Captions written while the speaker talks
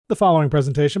The following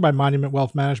presentation by Monument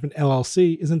Wealth Management,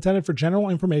 LLC is intended for general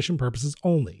information purposes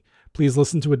only. Please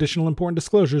listen to additional important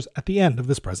disclosures at the end of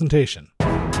this presentation.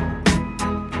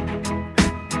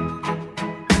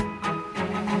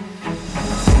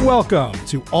 Welcome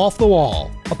to Off the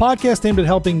Wall, a podcast aimed at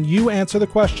helping you answer the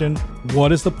question,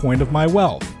 what is the point of my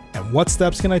wealth? And what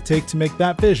steps can I take to make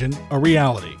that vision a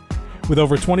reality? With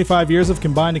over 25 years of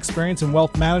combined experience in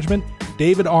wealth management,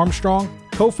 David Armstrong,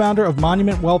 co-founder of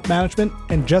Monument Wealth Management,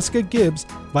 and Jessica Gibbs,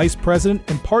 vice president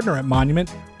and partner at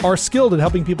Monument, are skilled at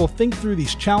helping people think through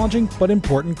these challenging but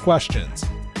important questions.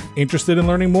 Interested in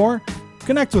learning more?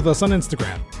 Connect with us on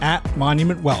Instagram at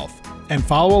Monument Wealth and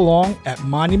follow along at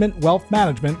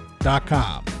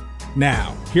monumentwealthmanagement.com.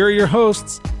 Now, here are your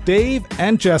hosts, Dave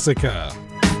and Jessica.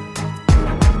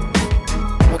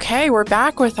 Okay, we're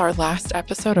back with our last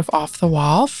episode of Off the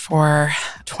Wall for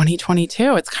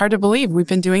 2022. It's hard to believe we've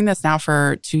been doing this now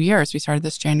for 2 years. We started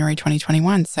this January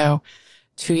 2021, so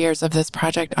 2 years of this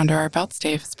project under our belts,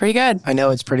 Dave. It's pretty good. I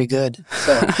know, it's pretty good.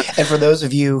 So, and for those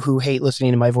of you who hate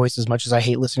listening to my voice as much as I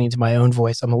hate listening to my own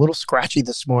voice, I'm a little scratchy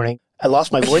this morning. I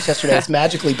lost my voice yesterday. It's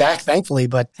magically back, thankfully,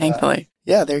 but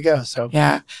yeah, there you go. So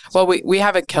yeah. Well, we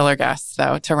have a killer guest,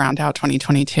 though, to round out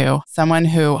 2022. Someone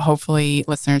who hopefully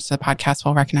listeners to the podcast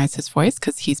will recognize his voice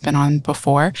because he's been on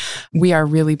before. We are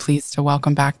really pleased to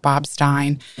welcome back Bob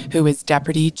Stein, who is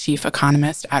Deputy Chief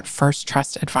Economist at First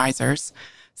Trust Advisors.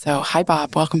 So hi,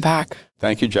 Bob. Welcome back.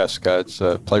 Thank you, Jessica. It's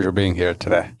a pleasure being here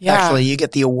today. Yeah. Actually, you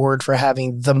get the award for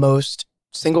having the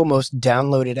single most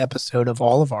downloaded episode of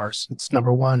all of ours. It's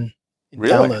number one in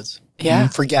downloads. Yeah.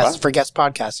 For guest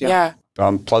podcasts. Yeah.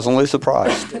 I'm pleasantly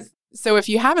surprised. So if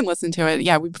you haven't listened to it, we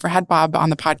had Bob on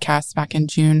the podcast back in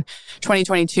June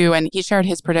 2022, and he shared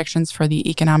his predictions for the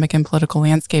economic and political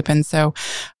landscape. And so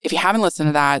if you haven't listened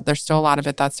to that, there's still a lot of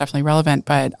it that's definitely relevant,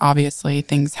 but obviously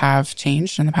things have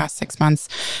changed in the past 6 months,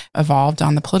 evolved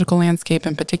on the political landscape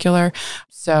in particular.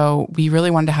 So we really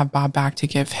wanted to have Bob back to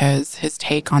give his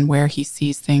take on where he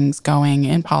sees things going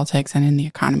in politics and in the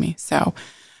economy. So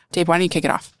Dave, why don't you kick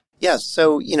it off? Yeah.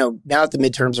 So, now that the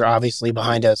midterms are obviously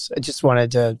behind us, I just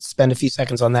wanted to spend a few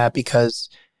seconds on that because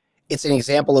it's an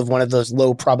example of one of those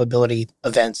low probability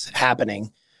events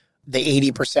happening.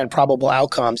 The 80% probable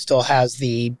outcome still has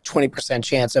the 20%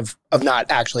 chance of not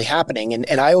actually happening.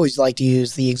 And I always like to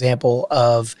use the example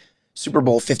of Super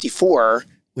Bowl 54,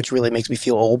 which really makes me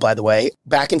feel old, by the way,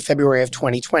 back in February of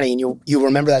 2020. And you'll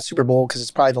remember that Super Bowl because it's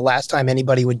probably the last time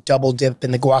anybody would double dip in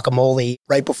the guacamole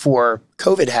right before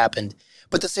COVID happened.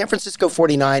 But the San Francisco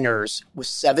 49ers, with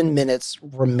 7 minutes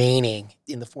remaining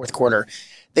in the fourth quarter,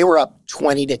 they were up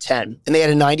 20-10, and they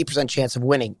had a 90% chance of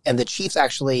winning. And the Chiefs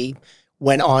actually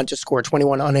went on to score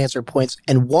 21 unanswered points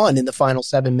and won in the final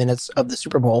 7 minutes of the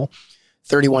Super Bowl,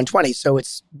 31-20. So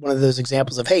it's one of those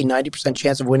examples of, hey, 90%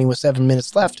 chance of winning with 7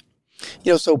 minutes left.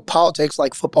 So politics,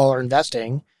 like football or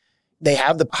investing, they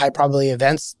have the high probability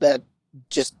events that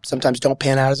just sometimes don't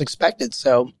pan out as expected.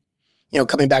 So,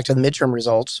 coming back to the midterm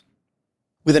results,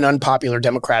 with an unpopular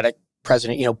Democratic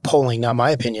president, polling, not my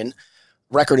opinion,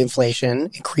 record inflation,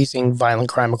 increasing violent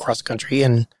crime across the country,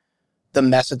 and the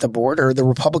mess at the border, the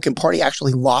Republican Party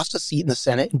actually lost a seat in the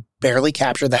Senate and barely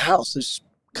captured the House. Just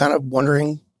kind of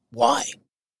wondering why.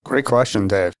 Great question,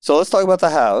 Dave. So let's talk about the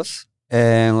House,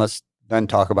 and let's then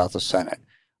talk about the Senate.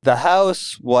 The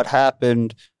House, what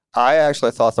happened, I actually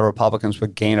thought the Republicans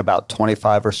would gain about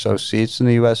 25 or so seats in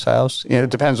the U.S. House. It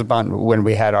depends upon when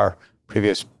we had our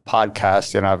previous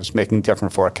podcast, I was making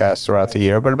different forecasts throughout the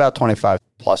year, but about 25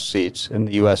 plus seats in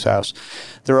the U.S. House.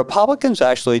 The Republicans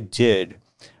actually did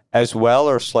as well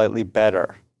or slightly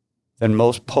better than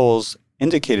most polls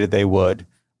indicated they would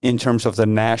in terms of the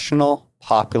national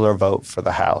popular vote for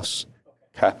the House,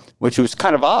 okay? Which was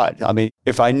kind of odd. I mean,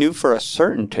 if I knew for a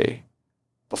certainty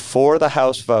before the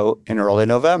House vote in early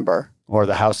November or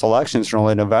the House elections in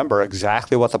early November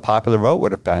exactly what the popular vote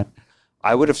would have been,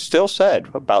 I would have still said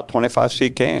about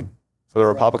 25-seat gain for the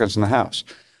Republicans in the House.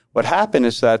 What happened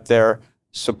is that their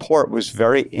support was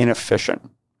very inefficient.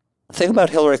 Think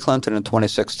about Hillary Clinton in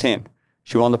 2016.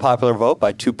 She won the popular vote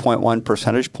by 2.1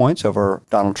 percentage points over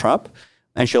Donald Trump,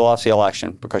 and she lost the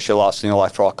election because she lost in the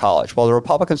Electoral College. Well, the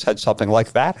Republicans had something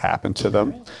like that happen to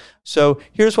them. So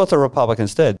here's what the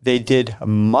Republicans did. They did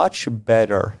much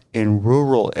better in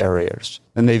rural areas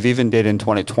than they've even did in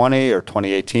 2020 or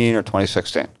 2018 or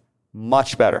 2016.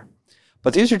 Much better.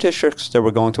 But these are districts that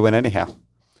were going to win anyhow.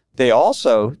 They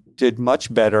also did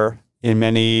much better in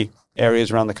many areas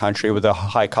around the country with a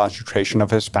high concentration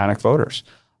of Hispanic voters.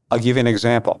 I'll give you an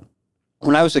example.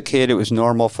 When I was a kid, it was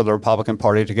normal for the Republican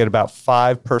Party to get about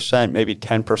 5%, maybe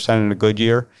 10% in a good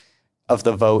year of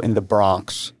the vote in the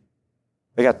Bronx.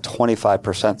 They got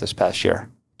 25% this past year.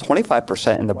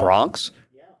 25% in the Bronx.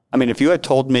 I mean, if you had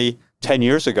told me 10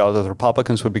 years ago that the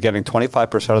Republicans would be getting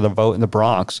 25% of the vote in the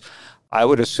Bronx, I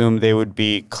would assume they would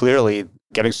be clearly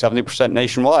getting 70%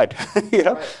 nationwide. You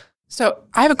know? So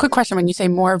I have a quick question. When you say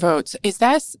more votes, is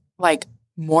that like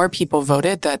more people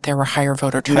voted, that there were higher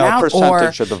voter turnout? No,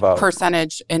 percentage of the vote.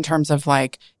 Percentage in terms of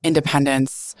like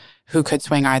independents who could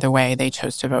swing either way, they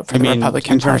chose to vote for the Republican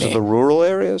Party? In terms Party. of the rural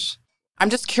areas? I'm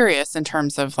just curious in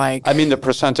terms of like... I mean the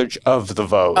percentage of the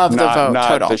vote. Of the vote, not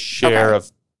total. The share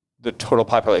of the total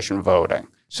population voting.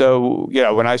 So,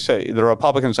 when I say the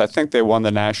Republicans, I think they won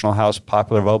the National House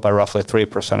popular vote by roughly 3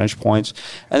 percentage points,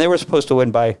 and they were supposed to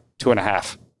win by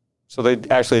 2.5. So they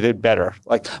actually did better.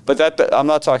 But I'm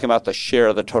not talking about the share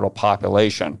of the total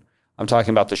population. I'm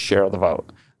talking about the share of the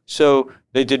vote. So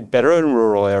they did better in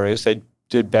rural areas. They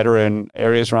did better in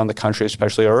areas around the country,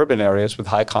 especially urban areas with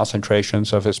high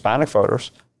concentrations of Hispanic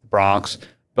voters. Bronx,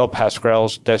 Bill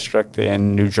Pascrell's district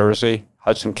in New Jersey,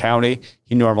 Hudson County,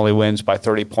 he normally wins by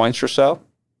 30 points or so.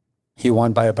 He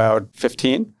won by about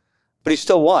 15, but he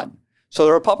still won. So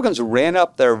the Republicans ran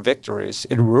up their victories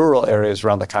in rural areas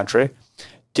around the country,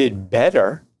 did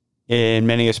better in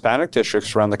many Hispanic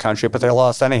districts around the country, but they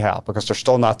lost anyhow because they're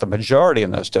still not the majority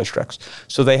in those districts.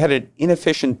 So they had an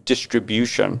inefficient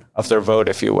distribution of their vote,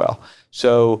 if you will.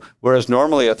 So whereas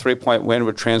normally a 3-point win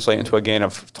would translate into a gain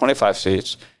of 25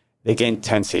 seats, they gained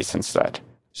 10 seats instead.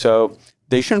 So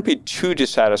they shouldn't be too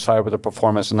dissatisfied with the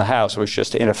performance in the House. It was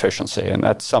just inefficiency, and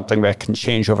that's something that can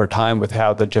change over time with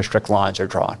how the district lines are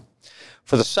drawn.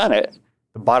 For the Senate,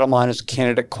 the bottom line is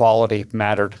candidate quality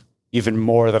mattered even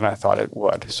more than I thought it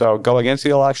would. So going into the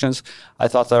elections, I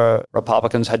thought the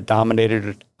Republicans had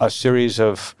dominated a series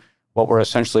of what were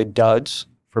essentially duds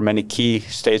for many key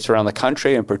states around the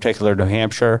country, in particular New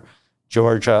Hampshire,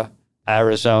 Georgia,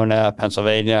 Arizona,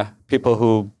 Pennsylvania, people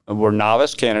who were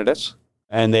novice candidates,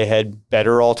 and they had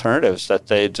better alternatives that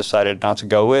they decided not to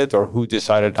go with or who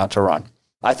decided not to run.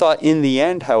 I thought in the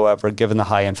end, however, given the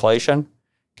high inflation,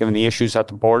 given the issues at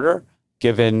the border,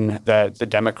 given that the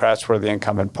Democrats were the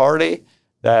incumbent party,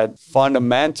 that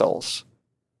fundamentals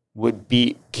would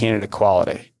beat candidate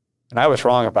quality. And I was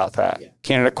wrong about that. Yeah.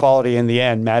 Candidate quality in the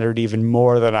end mattered even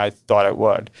more than I thought it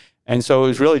would. And so it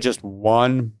was really just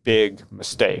one big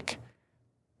mistake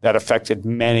that affected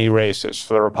many races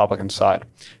for the Republican side.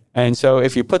 And so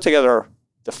if you put together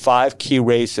the 5 key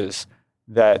races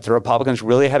that the Republicans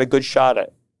really had a good shot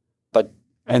at, but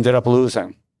ended up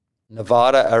losing,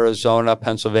 Nevada, Arizona,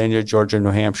 Pennsylvania, Georgia,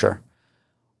 New Hampshire,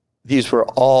 these were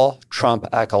all Trump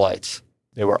acolytes.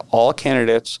 They were all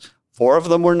candidates. 4 of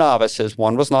them were novices.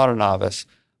 1 was not a novice.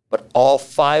 But all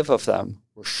 5 of them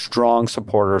were strong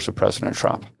supporters of President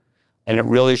Trump. And it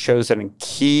really shows that in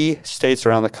key states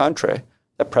around the country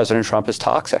that President Trump is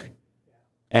toxic.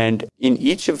 And in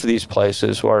each of these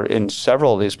places, or in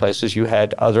several of these places, you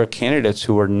had other candidates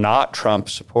who were not Trump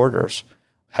supporters,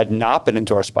 had not been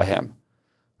endorsed by him,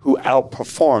 who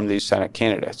outperformed these Senate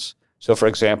candidates. So, for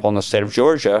example, in the state of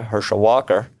Georgia, Herschel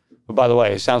Walker, who, by the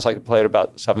way, it sounds like he played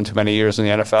about 7 too many years in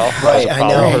the NFL. Right, I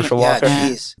know. Herschel Walker.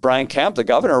 Geez. Brian Kemp, the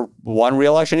governor, won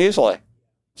re-election easily,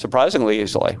 surprisingly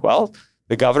easily. Well,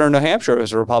 the governor of New Hampshire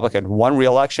was a Republican, won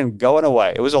re-election going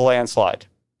away. It was a landslide,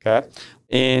 okay?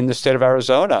 In the state of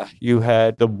Arizona, you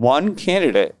had the one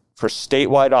candidate for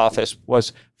statewide office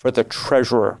was for the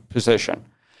treasurer position.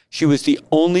 She was the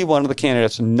only one of the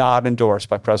candidates not endorsed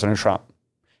by President Trump.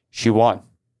 She won.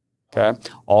 Okay.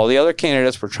 All the other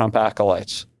candidates were Trump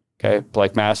acolytes. Okay.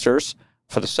 Blake Masters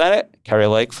for the Senate, Kerry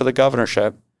Lake for the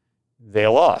governorship. They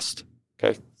lost.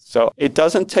 Okay. So it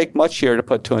doesn't take much here to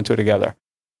put 2 and 2 together.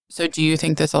 So do you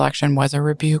think this election was a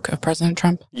rebuke of President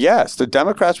Trump? Yes. The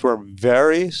Democrats were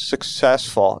very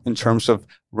successful in terms of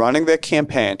running their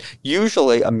campaign.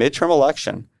 Usually a midterm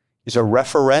election is a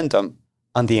referendum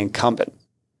on the incumbent.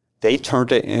 They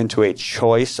turned it into a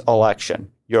choice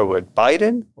election. You're with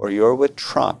Biden or you're with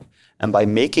Trump. And by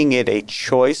making it a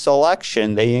choice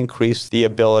election, they increased the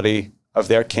ability of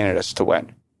their candidates to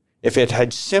win. If it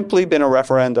had simply been a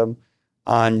referendum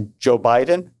on Joe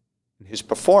Biden and his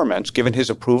performance, given his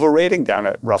approval rating down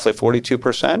at roughly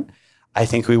 42%, I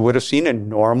think we would have seen a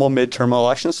normal midterm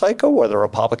election cycle where the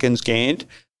Republicans gained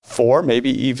 4, maybe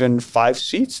even 5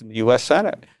 seats in the U.S.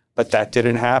 Senate. But that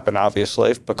didn't happen,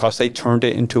 obviously, because they turned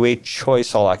it into a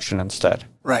choice election instead.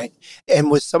 Right.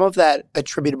 And was some of that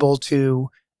attributable to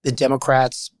the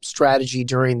Democrats' strategy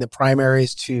during the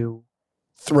primaries to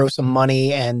throw some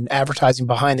money and advertising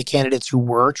behind the candidates who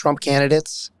were Trump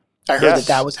candidates? I heard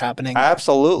that was happening.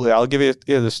 Absolutely. I'll give you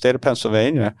the state of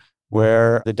Pennsylvania,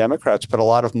 where the Democrats put a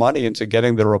lot of money into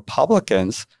getting the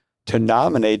Republicans to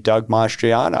nominate Doug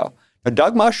Mastriano. Now,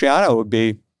 Doug Mastriano would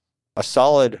be a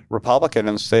solid Republican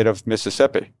in the state of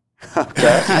Mississippi.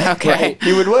 Okay. Okay.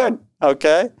 He would win.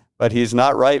 Okay. But he's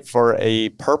not right for a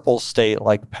purple state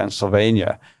like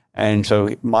Pennsylvania. And so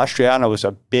Mastriano was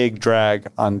a big drag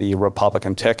on the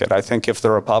Republican ticket. I think if the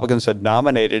Republicans had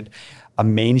nominated a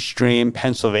mainstream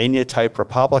Pennsylvania-type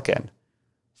Republican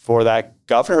for that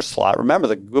governor slot, remember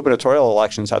the gubernatorial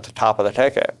election's at the top of the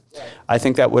ticket, I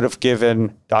think that would have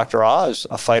given Dr. Oz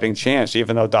a fighting chance,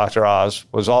 even though Dr. Oz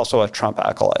was also a Trump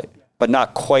acolyte, but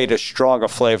not quite as strong a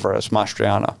flavor as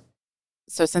Mastriano.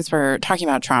 So since we're talking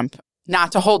about Trump,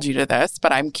 not to hold you to this,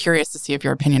 but I'm curious to see if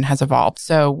your opinion has evolved.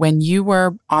 So when you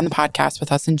were on the podcast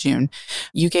with us in June,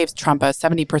 you gave Trump a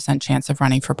 70% chance of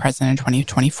running for president in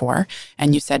 2024.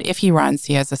 And you said if he runs,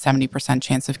 he has a 70%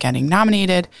 chance of getting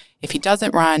nominated. If he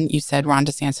doesn't run, you said Ron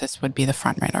DeSantis would be the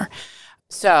frontrunner.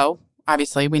 So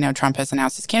obviously, we know Trump has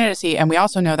announced his candidacy, and we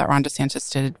also know that Ron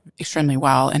DeSantis did extremely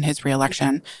well in his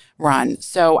reelection run.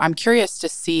 So I'm curious to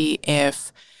see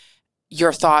if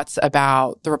your thoughts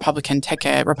about the Republican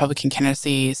ticket, Republican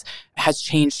candidacies has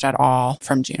changed at all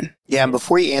from June. Yeah, and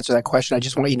before you answer that question, I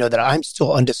just want you to know that I'm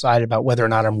still undecided about whether or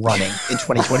not I'm running in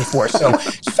 2024. So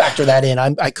factor that in.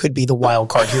 I could be the wild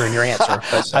card here in your answer.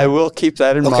 But, I will keep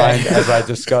that in mind as I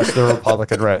discuss the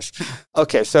Republican race.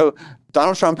 Okay, so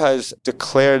Donald Trump has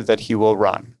declared that he will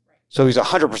run. So he's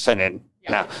 100% in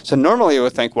now. So normally you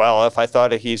would think, well, if I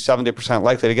thought he's 70%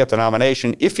 likely to get the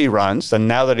nomination, if he runs, then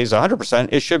now that he's 100%,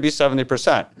 it should be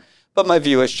 70%. But my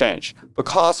view has changed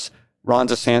because Ron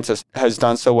DeSantis has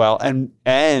done so well,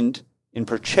 and in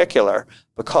particular,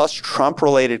 because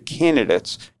Trump-related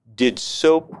candidates did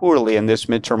so poorly in this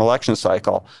midterm election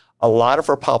cycle, a lot of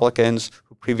Republicans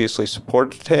who previously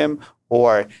supported him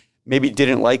or maybe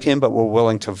didn't like him but were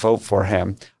willing to vote for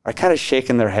him are kind of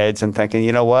shaking their heads and thinking,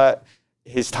 you know what?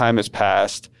 His time has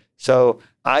passed. So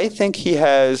I think he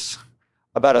has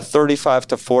about a 35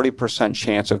 to 40%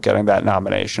 chance of getting that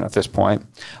nomination at this point.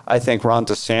 I think Ron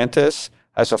DeSantis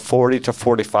has a 40 to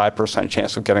 45%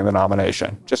 chance of getting the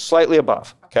nomination, just slightly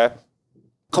above, okay?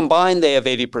 Combined, they have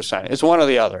 80%. It's one or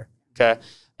the other, okay?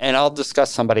 And I'll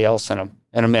discuss somebody else in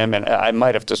a minute. I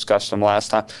might have discussed them last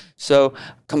time. So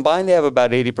combined, they have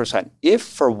about 80%. If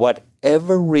for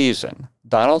whatever reason,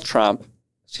 Donald Trump,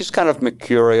 he's kind of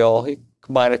mercurial, he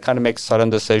kind of makes sudden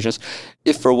decisions.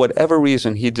 If for whatever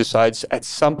reason he decides at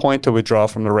some point to withdraw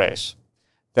from the race,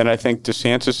 then I think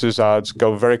DeSantis' odds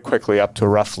go very quickly up to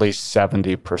roughly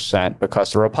 70%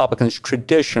 because the Republicans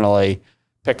traditionally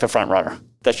pick the front runner.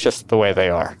 That's just the way they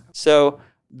are. So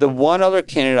the one other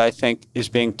candidate I think is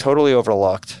being totally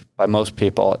overlooked by most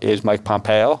people is Mike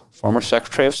Pompeo, former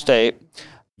Secretary of State,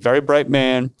 very bright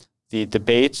man. The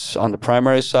debates on the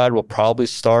primary side will probably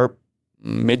start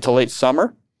mid to late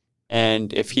summer.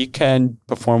 And if he can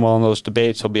perform well in those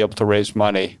debates, he'll be able to raise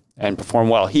money and perform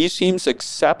well. He seems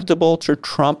acceptable to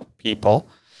Trump people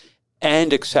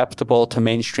and acceptable to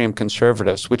mainstream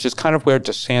conservatives, which is kind of where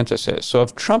DeSantis is. So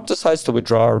if Trump decides to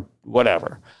withdraw or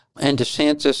whatever, and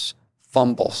DeSantis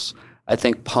fumbles, I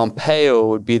think Pompeo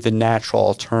would be the natural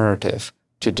alternative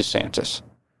to DeSantis.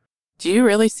 Do you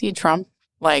really see Trump,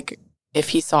 like, if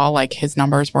he saw, like, his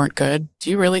numbers weren't good, do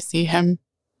you really see him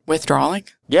withdrawing?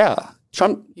 Yeah.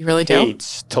 Trump you really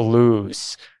hates to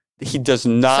lose. He does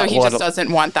not So he just doesn't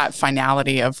want that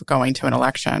finality of going to an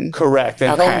election. Correct.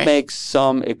 And Okay. he'll make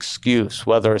some excuse,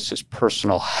 whether it's his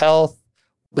personal health.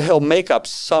 He'll make up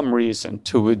some reason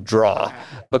to withdraw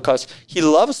because he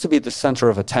loves to be the center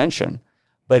of attention,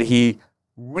 but he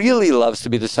really loves to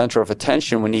be the center of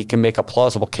attention when he can make a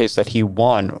plausible case that he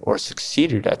won or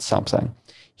succeeded at something.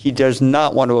 He does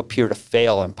not want to appear to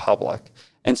fail in public.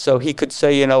 And so he could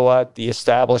say, you know what, the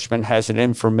establishment has it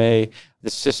in for me.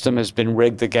 The system has been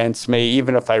rigged against me.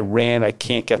 Even if I ran, I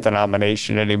can't get the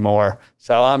nomination anymore.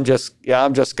 So I'm just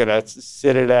going to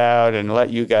sit it out and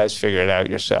let you guys figure it out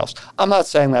yourselves. I'm not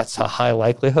saying that's a high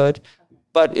likelihood,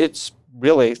 but it's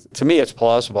really, to me, it's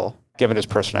plausible given his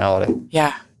personality.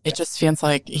 Yeah. It just feels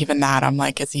like even that, I'm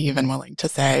like, is he even willing to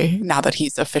say now that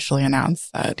he's officially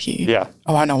announced that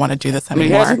I don't want to do this anymore?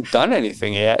 He hasn't done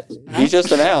anything yet. He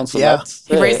just announced.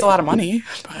 He raised a lot of money.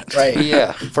 But. Right.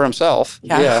 Yeah, for himself.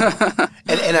 Yeah.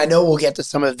 And I know we'll get to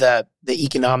some of the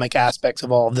economic aspects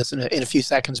of all of this in a few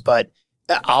seconds, but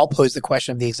I'll pose the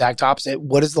question of the exact opposite.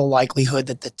 What is the likelihood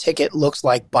that the ticket looks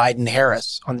like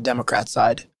Biden-Harris on the Democrat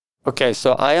side? Okay,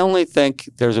 so I only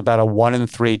think there's about a 1 in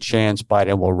 3 chance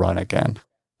Biden will run again.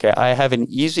 Okay, I have an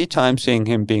easy time seeing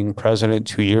him being president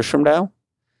 2 years from now.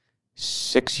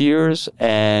 6 years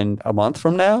and a month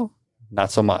from now,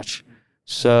 not so much.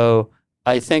 So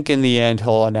I think in the end,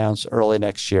 he'll announce early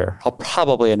next year. He'll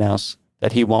probably announce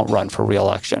that he won't run for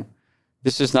re-election.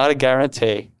 This is not a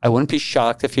guarantee. I wouldn't be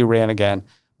shocked if he ran again,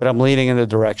 but I'm leaning in the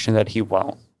direction that he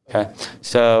won't. Okay.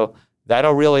 So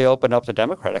that'll really open up the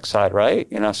Democratic side, right?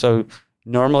 So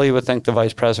normally you would think the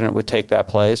vice president would take that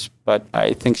place, but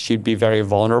I think she'd be very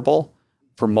vulnerable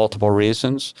for multiple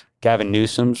reasons. Gavin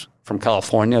Newsom from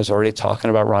California is already talking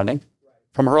about running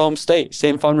from her home state,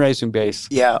 same fundraising base.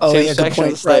 Yeah. Oh, same yeah, section good point.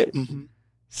 of the state. Right. Mm-hmm.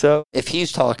 So if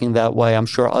he's talking that way, I'm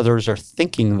sure others are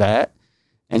thinking that.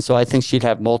 And so I think she'd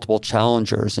have multiple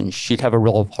challengers and she'd have a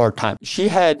real hard time. She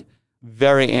had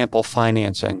very ample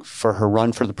financing for her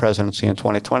run for the presidency in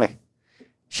 2020.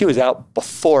 She was out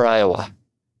before Iowa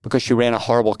because she ran a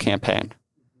horrible campaign.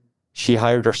 She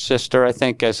hired her sister, I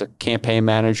think, as a campaign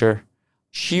manager.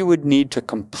 She would need to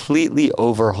completely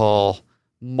overhaul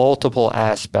multiple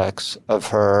aspects of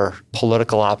her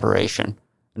political operation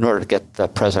in order to get the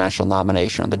presidential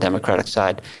nomination on the Democratic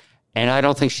side. And I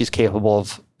don't think she's capable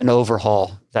of an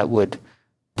overhaul that would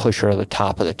push her to the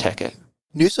top of the ticket.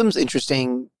 Newsom's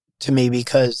interesting to me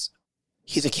because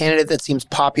he's a candidate that seems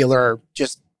popular.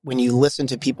 Just when you listen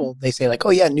to people, they say like,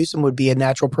 oh yeah, Newsom would be a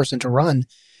natural person to run.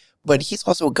 But he's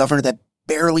also a governor that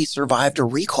barely survived a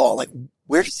recall. Like,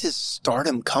 where does his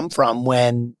stardom come from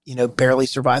when, barely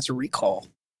survives a recall?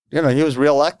 He was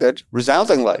reelected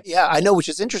resoundingly. Yeah, I know, which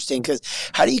is interesting because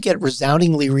how do you get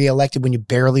resoundingly reelected when you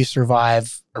barely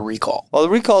survive a recall? Well, the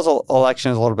recall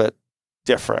election is a little bit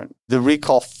different. The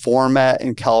recall format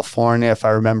in California, if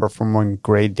I remember from when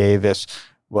Gray Davis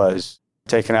was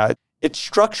taken out, it's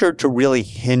structured to really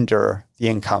hinder the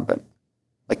incumbent.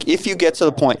 Like if you get to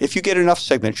the point, if you get enough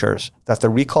signatures that the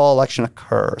recall election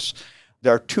occurs,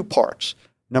 there are two parts.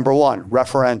 Number one,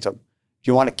 referendum.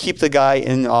 You want to keep the guy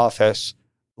in office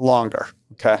longer,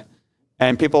 okay?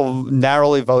 And people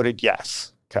narrowly voted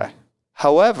yes, okay?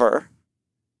 However,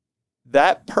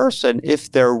 that person,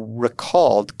 if they're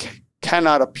recalled,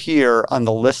 cannot appear on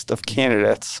the list of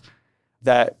candidates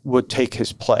that would take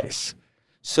his place.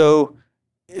 So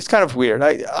it's kind of weird.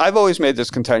 I've always made this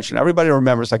contention. Everybody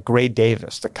remembers that Gray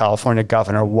Davis, the California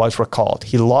governor, was recalled.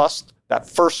 He lost that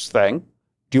first thing.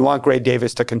 Do you want Gray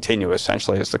Davis to continue,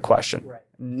 essentially, is the question. Right.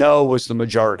 No was the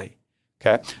majority.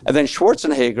 Okay. And then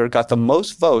Schwarzenegger got the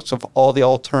most votes of all the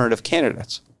alternative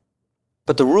candidates.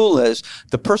 But the rule is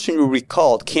the person you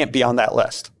recalled can't be on that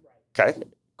list. Okay.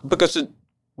 Because it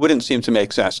wouldn't seem to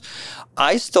make sense.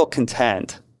 I still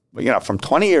contend, from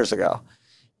 20 years ago,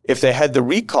 if they had the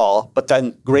recall, but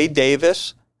then Gray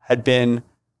Davis had been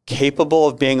capable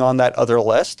of being on that other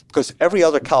list, because every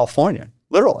other Californian,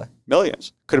 literally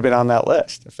millions, could have been on that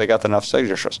list if they got enough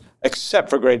signatures, except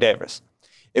for Gray Davis.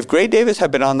 If Gray Davis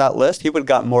had been on that list, he would have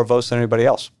gotten more votes than anybody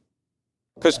else.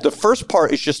 Because the first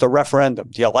part is just a referendum.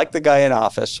 Do you like the guy in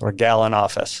office or gal in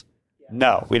office?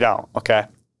 No, we don't. Okay.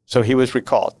 So he was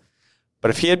recalled.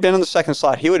 But if he had been in the second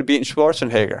slot, he would have beaten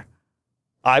Schwarzenegger,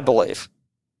 I believe.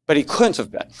 But he couldn't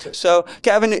have been. So,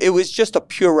 Gavin, it was just a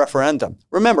pure referendum.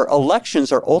 Remember,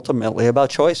 elections are ultimately about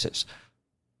choices.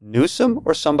 Newsom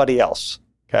or somebody else.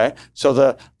 Okay. So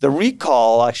the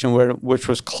recall election, which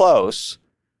was close,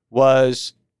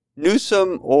 was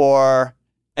Newsom or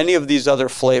any of these other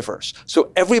flavors.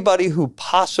 So everybody who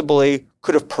possibly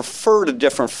could have preferred a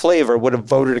different flavor would have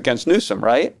voted against Newsom,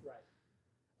 right?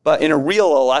 But in a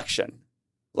real election,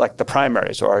 like the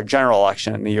primaries or a general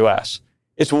election in the U.S.,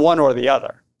 it's one or the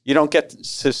other. You don't get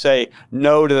to say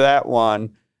no to that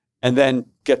one and then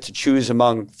get to choose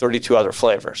among 32 other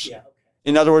flavors. Yeah.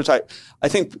 In other words, I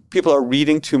think people are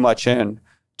reading too much in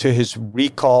to his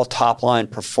recall top-line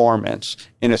performance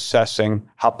in assessing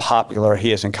how popular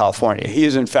he is in California. He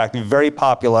is, in fact, very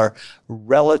popular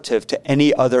relative to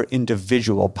any other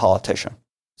individual politician.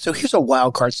 So here's a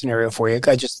wild card scenario for you.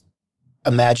 I just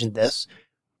imagined this,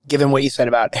 given what you said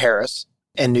about Harris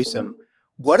and Newsom.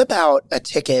 What about a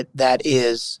ticket that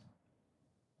is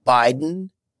Biden,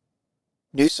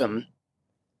 Newsom,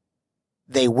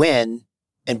 they win,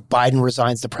 and Biden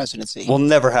resigns the presidency? Will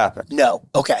never happen. No.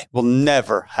 Okay. Will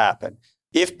never happen.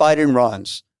 If Biden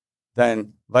runs,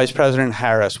 then Vice President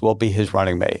Harris will be his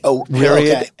running mate. Oh,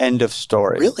 period. Okay. End of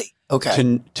story. Really?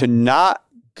 Okay. To not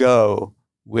go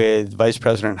with Vice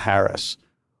President Harris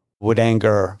would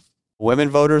anger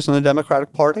women voters in the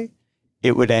Democratic Party.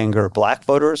 It would anger black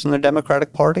voters in the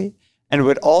Democratic Party. And it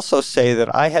would also say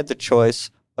that I had the choice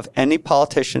of any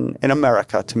politician in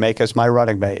America to make as my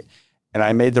running mate. And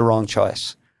I made the wrong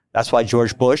choice. That's why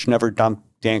George Bush never dumped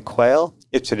Dan Quayle.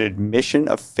 It's an admission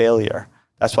of failure.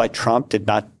 That's why Trump did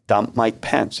not dump Mike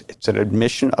Pence. It's an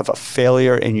admission of a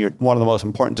failure in one of the most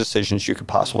important decisions you could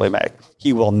possibly make.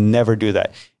 He will never do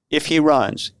that. If he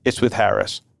runs, it's with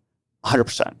Harris,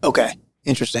 100%. Okay.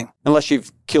 Interesting. Unless she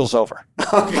keels over.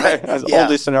 Okay. That's the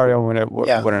only scenario when it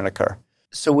wouldn't occur.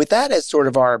 So with that as sort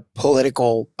of our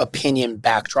political opinion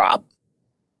backdrop,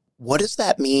 what does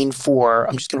that mean for,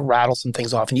 I'm just going to rattle some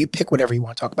things off and you pick whatever you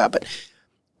want to talk about, but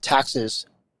taxes,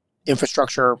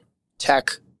 infrastructure,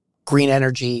 tech, green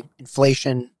energy,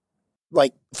 inflation,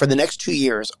 like for the next 2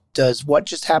 years, does what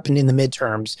just happened in the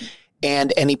midterms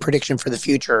and any prediction for the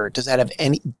future, do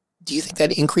you think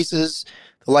that increases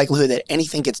the likelihood that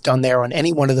anything gets done there on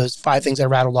any one of those 5 things I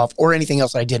rattled off or anything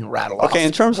else I didn't rattle off? Okay,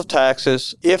 in terms of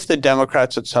taxes, if the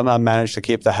Democrats had somehow managed to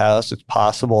keep the House, it's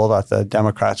possible that the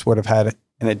Democrats would have had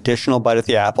an additional bite at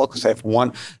the apple because they have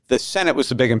one. The Senate was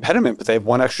the big impediment, but they have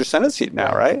one extra Senate seat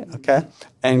now, right? Okay.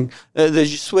 And the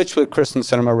switch with Kristen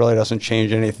Sinema really doesn't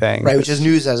change anything. Right, which is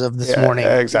news as of this morning.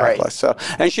 Exactly. Right. So,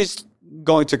 and she's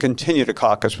going to continue to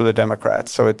caucus with the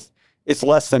Democrats. So it's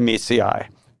less than meets the eye.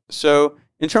 So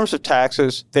in terms of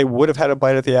taxes, they would have had a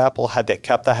bite at the apple had they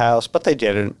kept the House, but they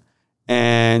didn't.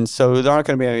 And so there aren't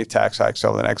going to be any tax hikes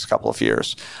over the next couple of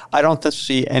years. I don't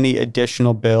see any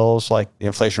additional bills like the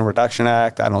Inflation Reduction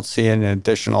Act. I don't see an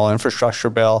additional infrastructure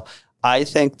bill. I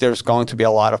think there's going to be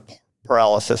a lot of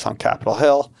paralysis on Capitol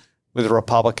Hill with the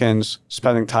Republicans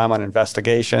spending time on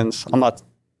investigations. I'm not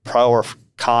pro or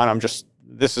con.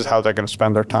 This is how they're going to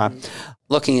spend their time,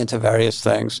 looking into various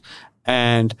things.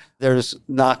 And there's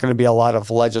not going to be a lot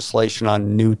of legislation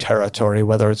on new territory,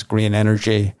 whether it's green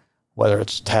energy, whether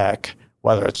it's tech,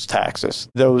 whether it's taxes.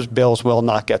 Those bills will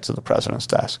not get to the president's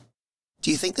desk. Do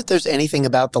you think that there's anything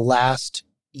about the last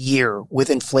year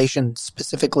with inflation,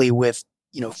 specifically with,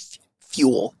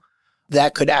 fuel,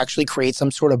 that could actually create some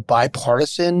sort of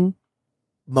bipartisan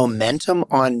momentum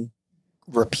on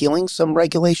repealing some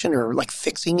regulation or like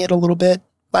fixing it a little bit?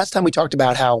 Last time we talked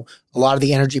about how a lot of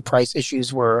the energy price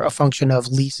issues were a function of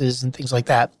leases and things like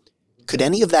that. Could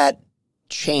any of that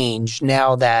change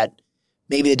now that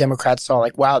maybe the Democrats saw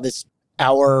like, wow,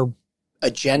 our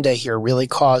agenda here really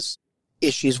caused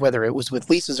issues, whether it was with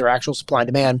leases or actual supply and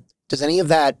demand? Does any of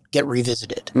that get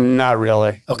revisited? Not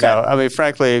really. Okay. No. I mean,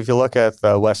 frankly, if you look at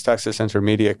the West Texas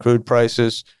Intermediate crude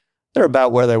prices, they're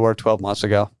about where they were 12 months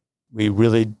ago. We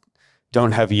really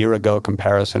don't have year-ago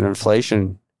comparison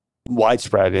inflation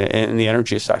widespread in the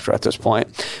energy sector at this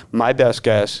point. My best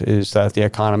guess is that the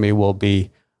economy will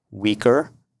be weaker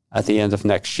at the end of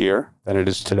next year than it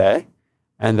is today,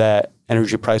 and that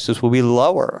energy prices will be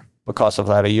lower because of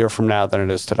that a year from now than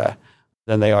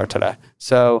they are today.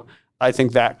 So I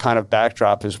think that kind of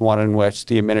backdrop is one in which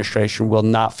the administration will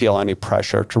not feel any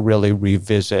pressure to really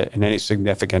revisit in any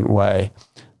significant way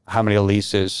how many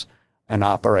leases and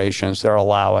operations they're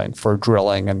allowing for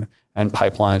drilling and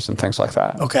pipelines and things like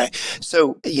that. Okay.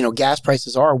 So, gas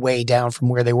prices are way down from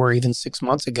where they were even 6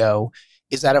 months ago.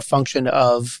 Is that a function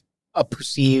of a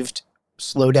perceived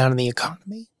slowdown in the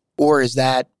economy? Or is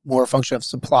that more a function of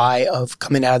supply of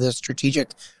coming out of the strategic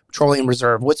petroleum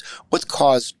reserve? What's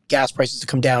caused gas prices to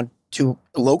come down to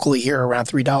locally here around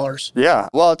 $3? Yeah.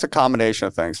 Well, it's a combination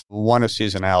of things. One is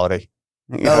seasonality.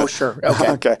 Oh, sure.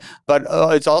 Okay. Okay. But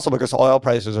it's also because oil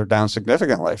prices are down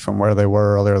significantly from where they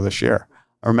were earlier this year.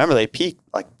 I remember they peaked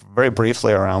like very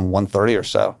briefly around 130 or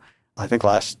so, I think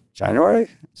last January.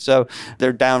 So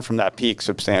they're down from that peak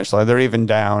substantially. They're even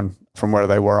down from where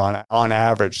they were on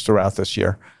average throughout this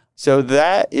year. So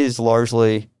that is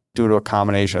largely due to a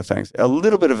combination of things. A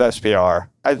little bit of SPR.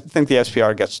 I think the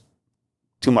SPR gets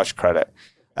too much credit.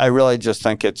 I really just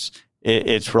think it's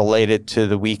related to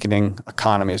the weakening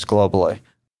economies globally.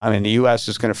 I mean, the U.S.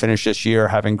 is going to finish this year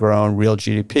having grown real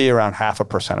GDP around 0.5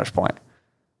 percentage point.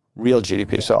 Real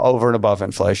GDP, so over and above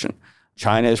inflation.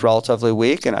 China is relatively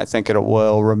weak, and I think it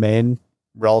will remain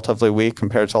relatively weak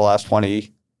compared to the last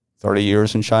 20, 30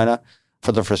 years in China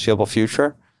for the foreseeable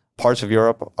future. Parts of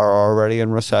Europe are already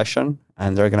in recession,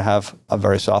 and they're going to have a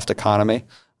very soft economy,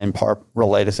 in part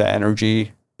related to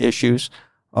energy issues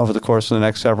over the course of the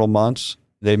next several months.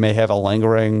 They may have a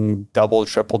lingering double,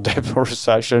 triple dip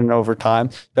recession over time,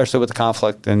 especially with the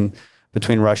conflict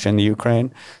between Russia and the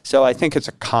Ukraine. So I think it's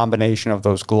a combination of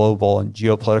those global and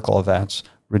geopolitical events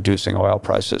reducing oil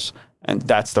prices. And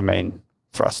that's the main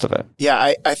thrust of it.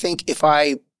 Yeah, I think if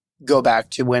I go back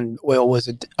to when oil was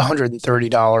at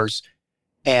 $130,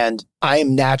 and I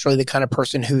am naturally the kind of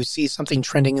person who sees something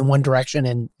trending in one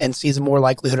direction and sees a more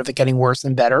likelihood of it getting worse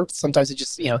than better. Sometimes it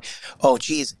just, oh,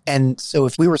 geez. And so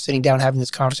if we were sitting down having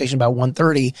this conversation about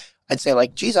 130, I'd say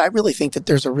like, geez, I really think that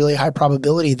there's a really high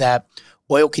probability that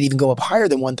oil could even go up higher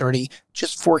than 130,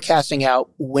 just forecasting out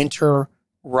winter,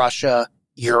 Russia,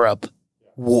 Europe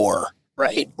war,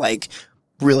 right? Like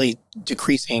really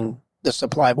decreasing the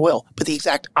supply of oil. But the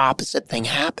exact opposite thing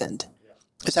happened.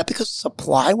 Is that because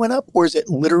supply went up, or is it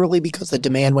literally because the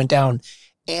demand went down,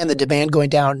 and the demand going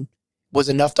down was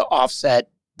enough to offset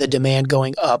the demand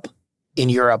going up in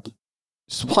Europe?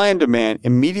 Supply and demand,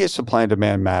 immediate supply and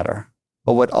demand matter.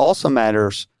 But what also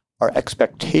matters are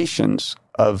expectations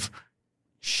of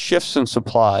shifts in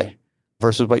supply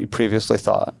versus what you previously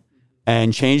thought,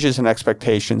 and changes in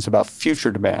expectations about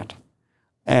future demand.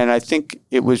 And I think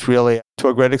it was really, to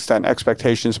a great extent,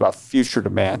 expectations about future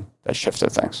demand that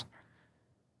shifted things.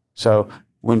 So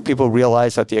when people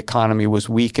realized that the economy was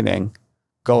weakening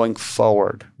going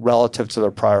forward relative to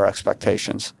their prior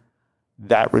expectations,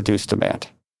 that reduced demand.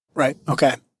 Right.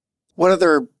 Okay. What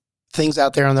other things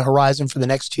out there on the horizon for the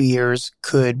next 2 years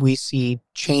could we see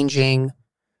changing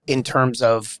in terms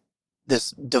of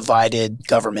this divided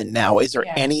government now? Is there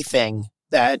anything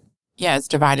that... Yeah, it's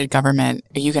divided government.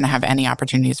 Are you going to have any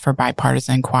opportunities for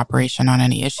bipartisan cooperation on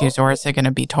any issues, or is it going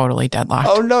to be totally deadlocked?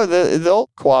 Oh, no, they'll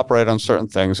cooperate on certain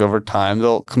things over time.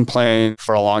 They'll complain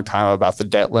for a long time about the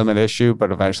debt limit issue,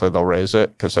 but eventually they'll raise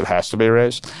it because it has to be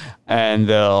raised. And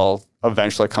they'll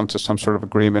eventually come to some sort of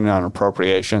agreement on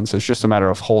appropriations. It's just a matter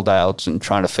of holdouts and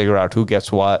trying to figure out who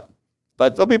gets what.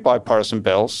 But there'll be bipartisan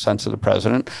bills sent to the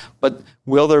president. But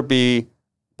will there be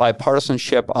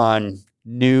bipartisanship on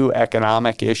new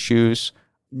economic issues,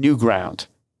 new ground?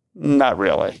 Not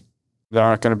really. There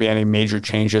aren't going to be any major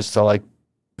changes to like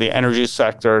the energy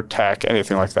sector, tech,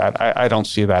 anything like that. I don't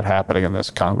see that happening in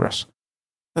this Congress.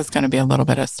 There's going to be a little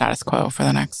bit of status quo for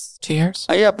the next 2 years?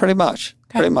 Yeah, pretty much.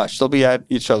 Okay. Pretty much. They'll be at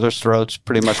each other's throats,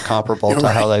 pretty much comparable to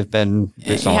how they've been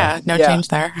recently. Yeah, no change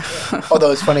there.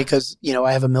 Although it's funny because,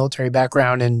 I have a military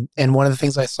background, and one of the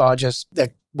things I saw just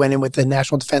that went in with the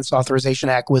National Defense Authorization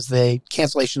Act was the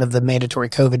cancellation of the mandatory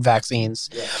COVID vaccines.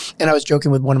 Yeah. And I was joking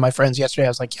with one of my friends yesterday. I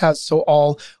was like, yeah, so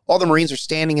all the Marines are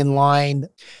standing in line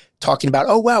talking about,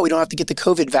 oh, wow, we don't have to get the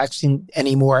COVID vaccine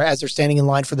anymore as they're standing in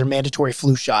line for their mandatory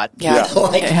flu shot. Yeah.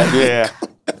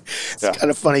 It's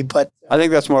kind of funny, but... I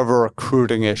think that's more of a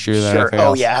recruiting issue than anything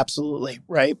else. Oh, yeah, absolutely.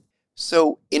 Right.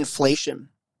 So inflation.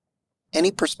 Any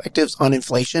perspectives on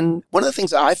inflation? One of the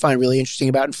things that I find really interesting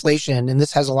about inflation, and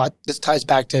this ties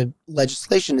back to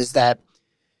legislation, is that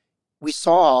we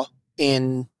saw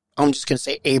in, I'm just going to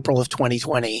say April of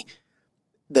 2020,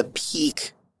 the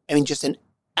peak, just an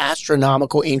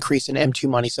astronomical increase in M2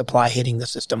 money supply hitting the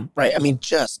system, right?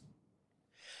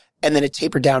 And then it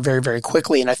tapered down very, very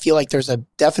quickly. And I feel like there's a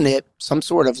definite, some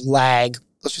sort of lag,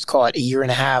 let's just call it a year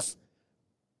and a half,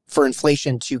 for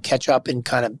inflation to catch up and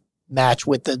kind of match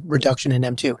with the reduction in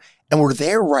M2. And we're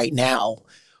there right now.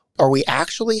 Are we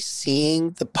actually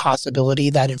seeing the possibility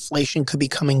that inflation could be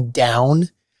coming down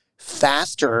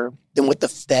faster than what the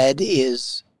Fed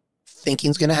is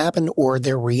thinking is going to happen, or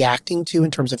they're reacting to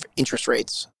in terms of interest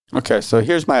rates? Okay, so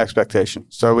here's my expectation.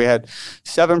 So we had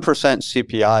 7%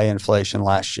 CPI inflation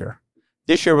last year.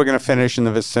 This year, we're going to finish in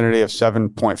the vicinity of 7.4,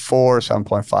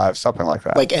 7.5, something like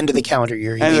that. Like end of the calendar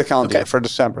year? End of the calendar year for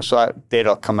December. So that data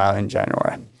will come out in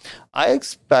January.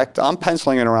 I'm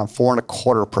penciling in around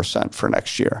 4.25% for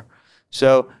next year.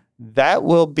 So that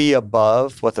will be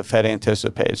above what the Fed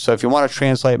anticipates. So if you want to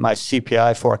translate my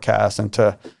CPI forecast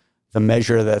into the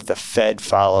measure that the Fed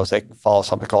follows, they follow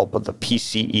something called the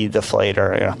PCE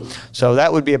deflator. So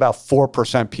that would be about 4%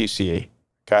 PCE,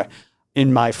 okay,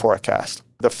 in my forecast.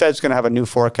 The Fed's going to have a new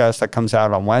forecast that comes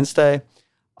out on Wednesday.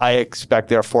 I expect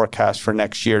their forecast for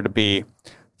next year to be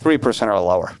 3% or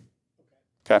lower.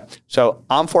 Okay, so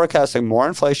I'm forecasting more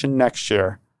inflation next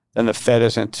year than the Fed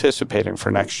is anticipating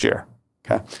for next year.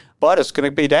 Okay, but it's going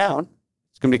to be down.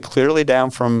 It's going to be clearly down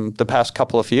from the past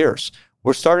couple of years.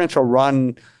 We're starting to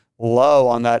run low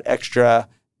on that extra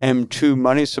M2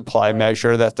 money supply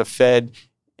measure that the Fed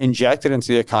injected into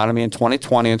the economy in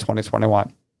 2020 and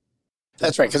 2021.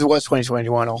 That's right, because it was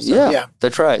 2021 also. Yeah,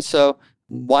 that's right. So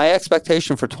my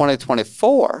expectation for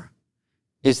 2024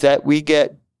 is that we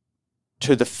get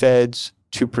to the Fed's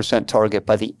 2% target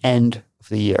by the end of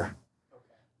the year.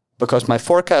 Because my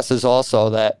forecast is also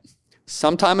that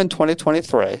sometime in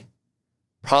 2023,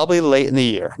 probably late in the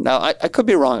year. Now, I could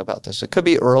be wrong about this. It could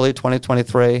be early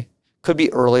 2023, could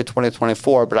be early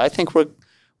 2024, but I think we're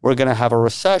going to have a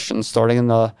recession starting in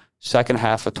the second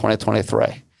half of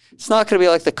 2023. It's not going to be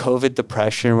like the COVID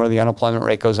depression where the unemployment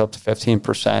rate goes up to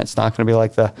 15%. It's not going to be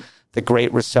like the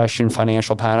Great Recession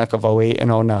financial panic of 08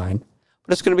 and 09.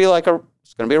 But it's going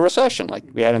to be a recession like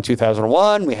we had in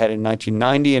 2001, we had in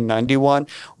 1990 and 91,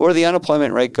 where the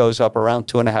unemployment rate goes up around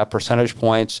 2.5 percentage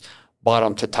points,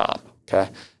 bottom to top. Okay,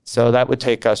 so that would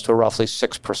take us to roughly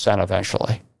 6%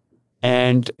 eventually.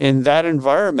 And in that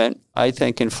environment, I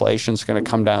think inflation is going to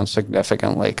come down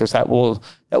significantly because that will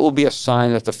be a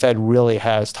sign that the Fed really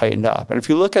has tightened up. And if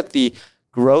you look at the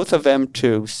growth of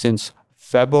M2 since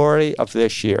February of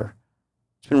this year,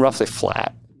 it's been roughly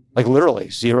flat, like literally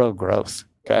zero growth.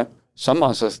 Okay, some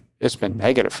months it's been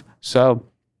negative. So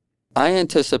I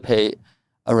anticipate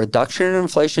a reduction in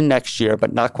inflation next year,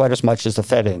 but not quite as much as the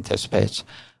Fed anticipates,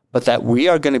 but that we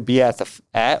are going to be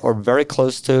at or very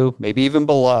close to, maybe even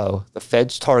below, the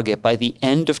Fed's target by the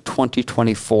end of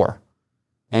 2024.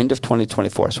 End of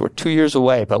 2024. So we're 2 years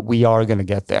away, but we are going to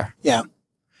get there. Yeah.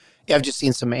 I've just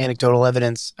seen some anecdotal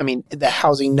evidence. I mean, the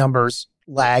housing numbers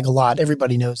lag a lot.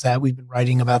 Everybody knows that. We've been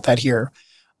writing about that here.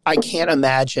 I can't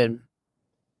imagine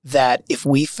that if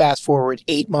we fast forward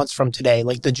 8 months from today,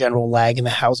 like the general lag in the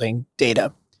housing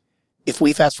data, if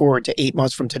we fast forward to 8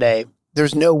 months from today,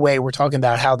 there's no way we're talking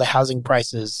about how the housing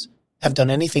prices have done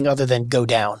anything other than go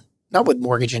down. Not with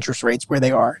mortgage interest rates where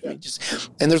they are. I mean,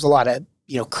 and there's a lot of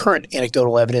current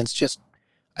anecdotal evidence. Just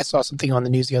I saw something on the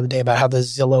news the other day about how the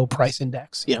Zillow price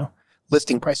index,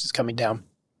 listing prices coming down.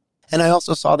 And I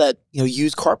also saw that,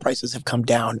 used car prices have come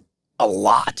down a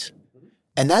lot.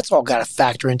 And that's all got to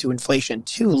factor into inflation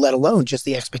too, let alone just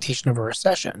the expectation of a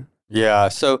recession. Yeah.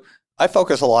 So I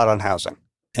focus a lot on housing.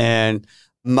 And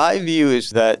my view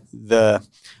is that the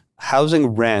housing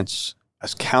rents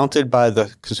as counted by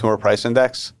the consumer price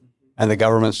index and the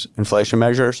government's inflation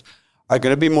measures are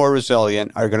going to be more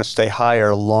resilient, are going to stay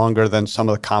higher longer than some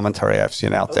of the commentary I've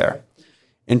seen out there.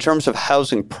 In terms of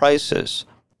housing prices,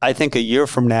 I think a year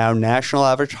from now, national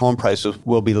average home prices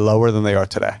will be lower than they are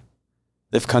today.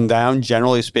 They've come down,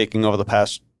 generally speaking, over the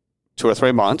past 2 or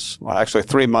 3 months. Well, actually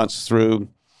 3 months through,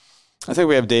 I think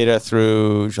we have data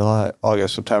through July,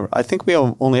 August, September. I think we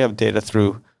only have data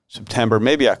through September,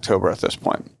 maybe October at this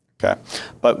point. Okay,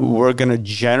 but we're going to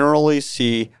generally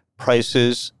see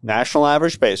prices, national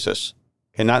average basis,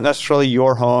 okay, not necessarily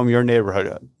your home, your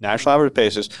neighborhood, national average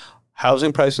basis,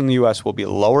 housing prices in the U.S. will be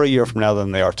lower a year from now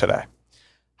than they are today.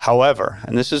 However,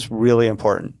 and this is really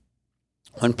important,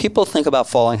 when people think about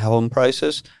falling home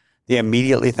prices, they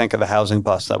immediately think of the housing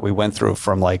bust that we went through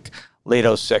from like late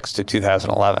 2006 to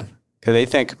 2011. Okay, they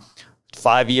think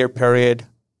 5-year period,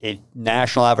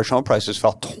 national average home prices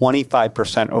fell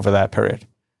 25% over that period.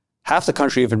 Half the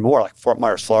country, even more, like Fort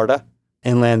Myers, Florida,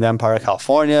 Inland Empire,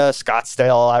 California,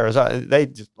 Scottsdale, Arizona, they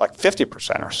did like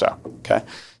 50% or so. Okay,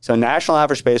 so national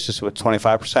average basis with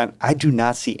 25%. I do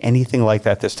not see anything like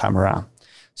that this time around.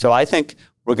 So I think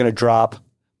we're going to drop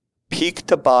peak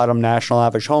to bottom. National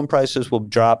average home prices will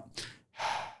drop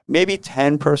maybe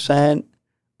 10%,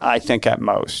 I think at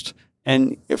most.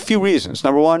 And a few reasons.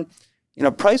 Number one,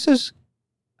 prices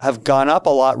have gone up a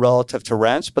lot relative to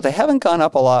rents, but they haven't gone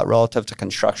up a lot relative to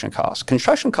construction costs.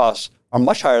 Construction costs are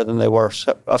much higher than they were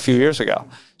a few years ago.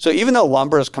 So even though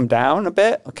lumber has come down a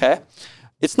bit, okay,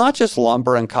 it's not just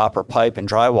lumber and copper pipe and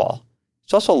drywall.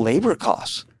 It's also labor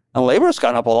costs. And labor has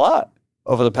gone up a lot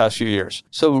over the past few years.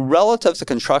 So relative to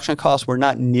construction costs, we're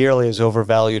not nearly as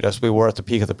overvalued as we were at the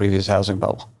peak of the previous housing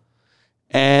bubble.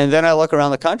 And then I look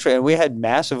around the country, and we had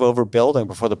massive overbuilding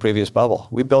before the previous bubble.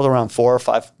 We built around 4 or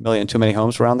 5 million too many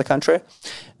homes around the country.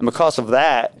 And because of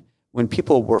that, when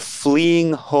people were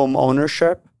fleeing home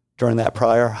ownership during that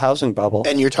prior housing bubble.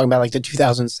 And you're talking about like the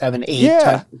 2007-8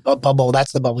 type bubble.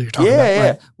 That's the bubble you're talking about. Yeah.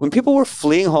 Right? When people were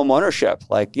fleeing home ownership,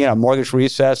 like, mortgage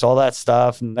resets, all that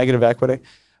stuff, negative equity,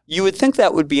 you would think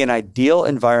that would be an ideal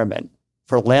environment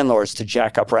for landlords to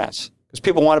jack up rents because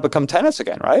people want to become tenants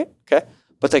again, right? Okay.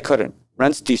 But they couldn't.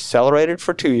 Rents decelerated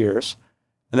for 2 years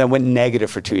and then went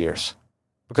negative for 2 years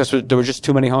because there were just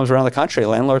too many homes around the country.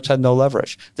 Landlords had no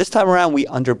leverage. This time around, we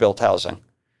underbuilt housing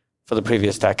for the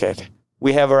previous decade.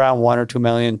 We have around 1 or 2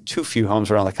 million too few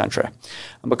homes around the country.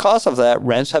 And because of that,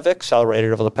 rents have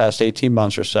accelerated over the past 18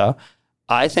 months or so.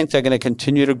 I think they're going to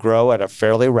continue to grow at a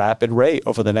fairly rapid rate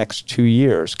over the next 2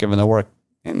 years, given the work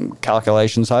and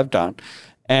calculations I've done.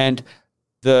 And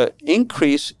the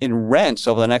increase in rents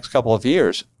over the next couple of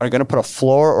years are going to put a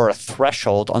floor or a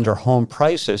threshold under home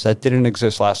prices that didn't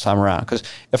exist last time around. Because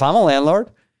if I'm a landlord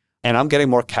and I'm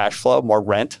getting more cash flow, more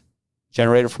rent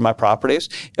generated from my properties,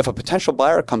 if a potential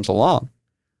buyer comes along,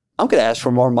 I'm going to ask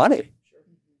for more money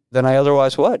than I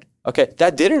otherwise would. Okay,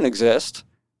 that didn't exist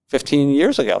 15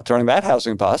 years ago during that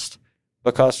housing bust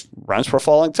because rents were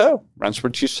falling too. Rents were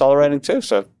decelerating too.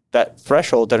 So that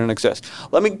threshold didn't exist.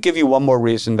 Let me give you one more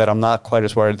reason that I'm not quite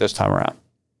as worried this time around.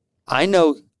 I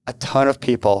know a ton of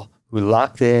people who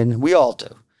locked in, we all do,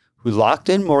 who locked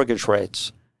in mortgage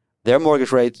rates, their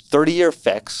mortgage rate 30-year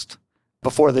fixed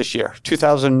before this year,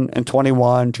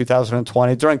 2021,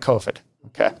 2020, during COVID,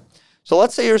 okay? So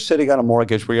let's say you're sitting on a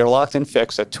mortgage where you're locked in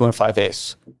fixed at 2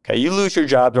 5/8. Okay, you lose your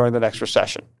job during the next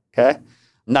recession, okay?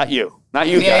 Not you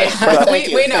guys. But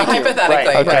we know, hypothetically.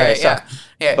 Right, okay, right, so,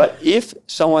 yeah. But if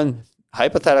someone,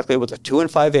 hypothetically, with a 2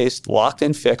 5/8 locked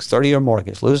in fixed 30-year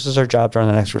mortgage loses their job during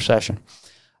the next recession,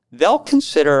 they'll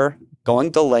consider going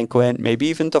delinquent, maybe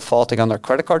even defaulting on their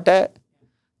credit card debt.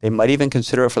 They might even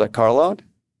consider it for their car loan.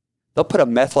 they'll put a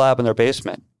meth lab in their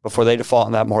basement before they default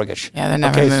on that mortgage. Yeah, they're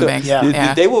never moving.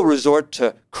 So they will resort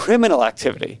to criminal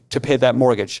activity to pay that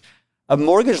mortgage. A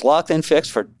mortgage locked in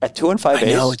fixed at 2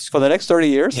 5/8 for the next 30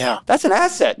 years. Yeah. That's an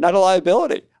asset, not a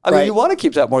liability. I mean, you want to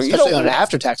keep that mortgage. Especially on an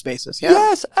after-tax basis. Yeah.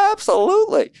 Yes,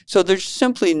 absolutely. So there's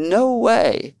simply no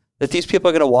way that these people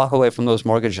are going to walk away from those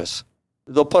mortgages.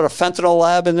 They'll put a fentanyl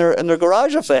lab in their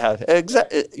garage if they had.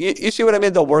 You see what I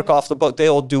mean? They'll work off the book.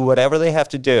 They'll do whatever they have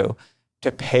to do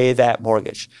to pay that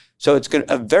mortgage. So it's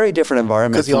a very different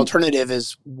environment. Because the alternative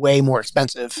is way more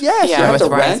expensive. Yes, you have to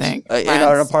rent rents,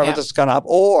 an apartment that's gone up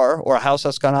or a house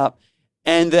that's gone up,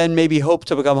 and then maybe hope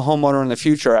to become a homeowner in the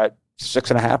future at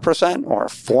 6.5% or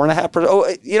 4.5%. Oh,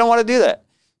 you don't want to do that.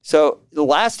 So the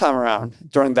last time around,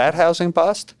 during that housing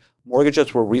bust,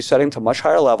 mortgages were resetting to much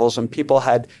higher levels and people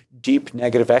had deep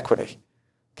negative equity.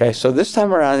 Okay, so this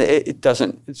time around, it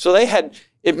doesn't. So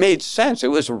it made sense. It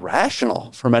was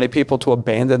rational for many people to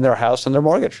abandon their house and their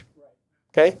mortgage.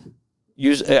 Okay,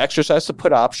 exercise the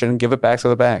put option and give it back to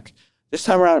the bank. This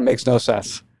time around, it makes no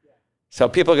sense. So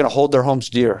people are going to hold their homes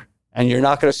dear, and you're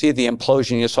not going to see the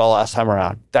implosion you saw last time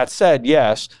around. That said,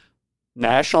 yes,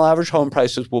 national average home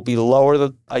prices will be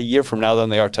lower a year from now than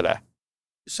they are today.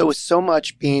 So with so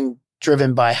much being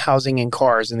driven by housing and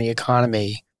cars and the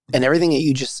economy and everything that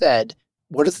you just said,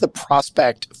 what is the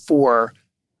prospect for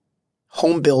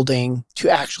home building to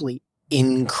actually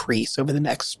increase over the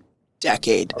next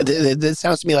decade? It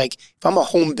sounds to me like if I'm a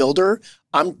home builder,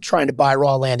 I'm trying to buy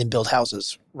raw land and build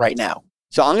houses right now.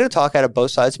 So I'm going to talk out of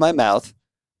both sides of my mouth,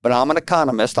 but I'm an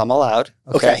economist. I'm allowed.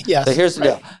 Okay, yes. So here's the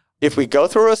deal. If we go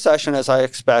through a recession, as I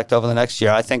expect over the next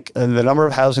year, I think the number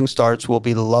of housing starts will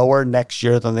be lower next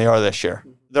year than they are this year.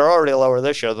 They're already lower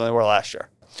this year than they were last year.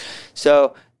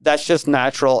 So that's just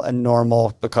natural and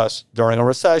normal because during a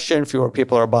recession, fewer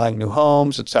people are buying new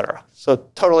homes, et cetera. So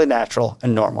totally natural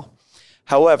and normal.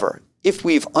 However, if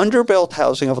we've underbuilt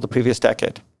housing over the previous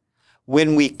decade,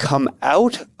 when we come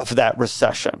out of that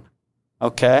recession,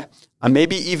 okay, and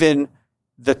maybe even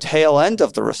the tail end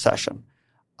of the recession,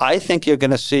 I think you're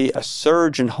going to see a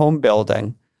surge in home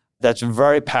building that's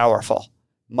very powerful,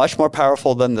 much more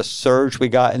powerful than the surge we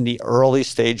got in the early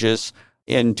stages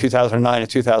in 2009 and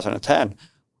 2010.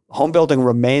 Home building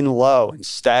remained low and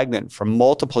stagnant for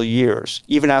multiple years,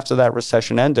 even after that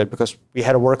recession ended, because we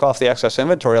had to work off the excess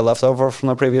inventory left over from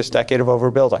the previous decade of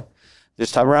overbuilding.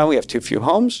 This time around, we have too few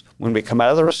homes. When we come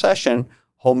out of the recession,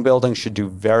 home building should do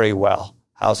very well.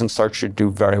 Housing starts should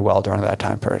do very well during that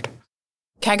time period.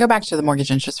 Can I go back to the mortgage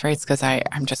interest rates? Because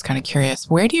I'm just kind of curious.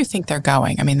 Where do you think they're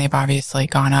going? I mean, they've obviously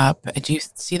gone up. Do you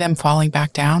see them falling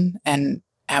back down? And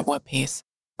at what pace?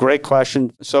 Great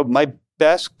question. So my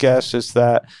best guess is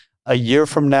that a year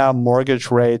from now,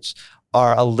 mortgage rates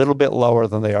are a little bit lower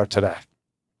than they are today.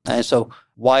 And so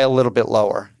why a little bit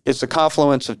lower? It's a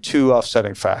confluence of two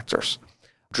offsetting factors.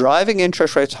 Driving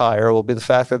interest rates higher will be the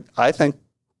fact that I think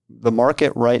the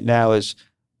market right now is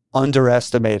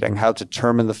underestimating how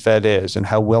determined the Fed is and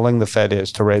how willing the Fed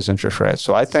is to raise interest rates.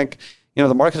 So I think,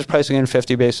 the market is pricing in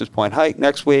 50 basis point hike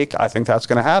next week. I think that's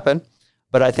going to happen.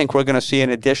 But I think we're going to see an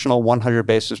additional 100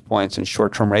 basis points in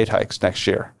short-term rate hikes next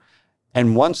year.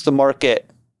 And once the market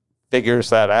figures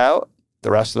that out,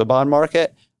 the rest of the bond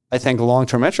market, I think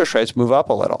long-term interest rates move up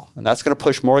a little. And that's going to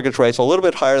push mortgage rates a little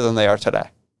bit higher than they are today.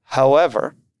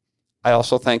 However, I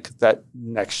also think that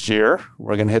next year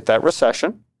we're going to hit that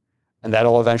recession, and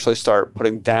that'll eventually start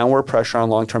putting downward pressure on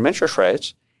long-term interest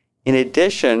rates. In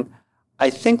addition, I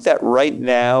think that right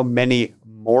now many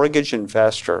mortgage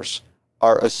investors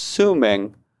are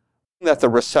assuming that the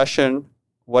recession,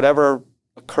 whatever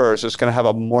occurs, is going to have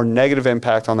a more negative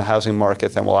impact on the housing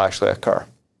market than will actually occur.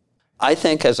 I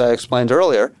think, as I explained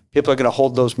earlier, people are going to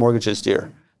hold those mortgages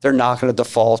dear. They're not going to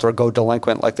default or go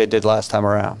delinquent like they did last time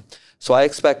around. So I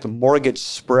expect mortgage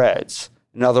spreads,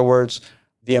 in other words,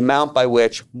 the amount by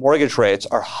which mortgage rates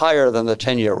are higher than the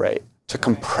 10-year rate, to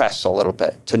compress a little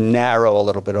bit, to narrow a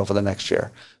little bit over the next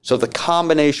year. So the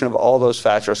combination of all those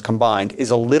factors combined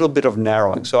is a little bit of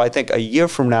narrowing. So I think a year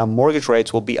from now, mortgage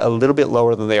rates will be a little bit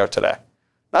lower than they are today.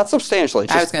 Not substantially.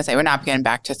 I was going to say, we're not getting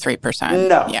back to 3%.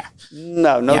 No. Yeah.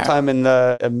 No time in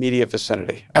the immediate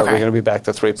vicinity. Are we going to be back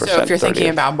to 3%? So if you're thinking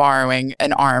about borrowing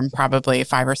an ARM, probably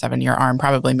 5 or 7 year ARM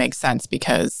probably makes sense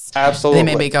because absolutely, they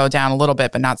maybe go down a little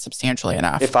bit, but not substantially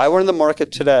enough. If I were in the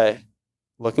market today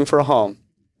looking for a home,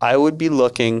 I would be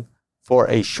looking for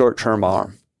a short-term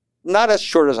ARM. Not as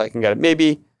short as I can get it.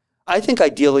 Maybe, I think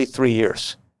ideally 3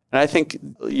 years. And I think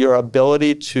your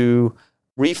ability to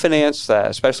refinance that,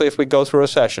 especially if we go through a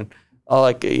recession,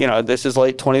 this is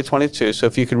late 2022. So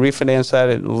if you can refinance that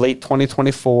in late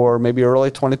 2024, maybe early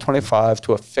 2025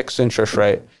 to a fixed interest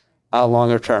rate,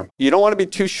 longer term. You don't want to be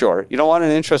too short. You don't want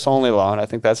an interest-only loan. I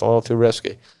think that's a little too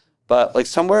risky. But like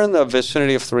somewhere in the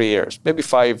vicinity of 3 years, maybe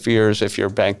 5 years if your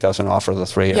bank doesn't offer the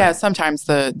 3 year. Yeah, sometimes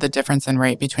the difference in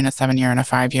rate between a 7 year and a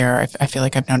 5 year, I feel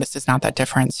like I've noticed is not that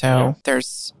different. So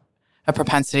there's a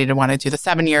propensity to want to do the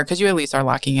 7 year because you at least are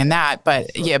locking in that.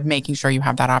 But yeah, making sure you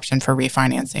have that option for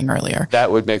refinancing earlier.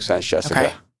 That would make sense,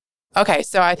 Jessica. Okay,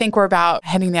 so I think we're about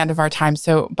hitting the end of our time.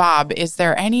 So, Bob, is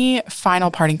there any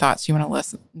final parting thoughts you want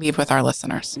to leave with our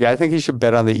listeners? Yeah, I think you should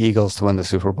bet on the Eagles to win the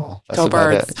Super Bowl. Go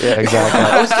Birds. Yeah, exactly.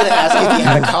 I was going to ask if you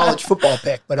had a college football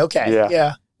pick, but okay.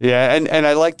 Yeah, and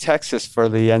I like Texas for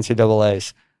the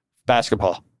NCAAs.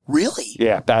 Basketball. Really?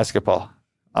 Yeah, basketball.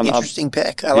 Interesting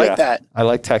pick. I like that. I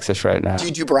like Texas right now. Do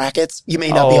you do brackets? You may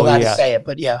not be allowed to say it,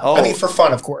 but yeah. I mean, for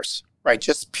fun, of course. Right,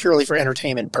 just purely for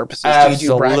entertainment purposes. Absolutely, do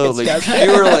you do brackets?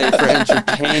 purely for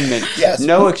entertainment. Yes.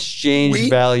 No exchange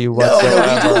value whatsoever.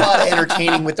 No, we do a lot of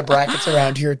entertaining with the brackets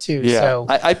around here too. Yeah, so.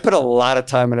 I put a lot of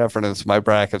time and effort into my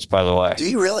brackets, by the way. Do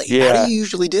you really? Yeah. How do you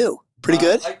usually do? Pretty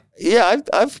good?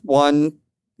 I've won,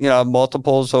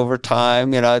 multiples over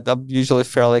time. I'm usually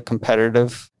fairly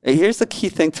competitive. Here's the key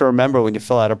thing to remember when you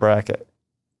fill out a bracket.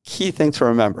 Key thing to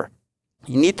remember.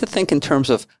 You need to think in terms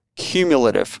of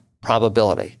cumulative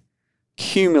probability.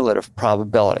 Cumulative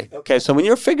probability. Okay, so when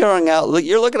you're figuring out,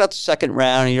 you're looking at the second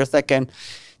round and you're thinking,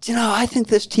 I think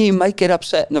this team might get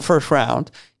upset in the first round.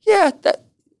 Yeah,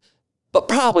 but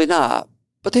probably not.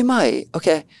 But they might.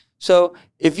 Okay, so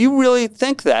if you really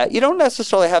think that, you don't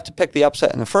necessarily have to pick the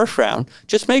upset in the first round.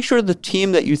 Just make sure the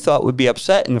team that you thought would be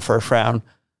upset in the first round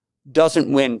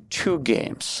doesn't win 2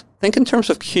 games. Think in terms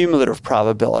of cumulative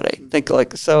probability.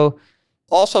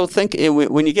 Also think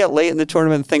when you get late in the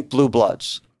tournament, think blue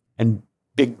bloods and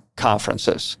big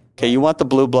conferences. Okay, you want the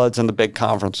blue bloods and the big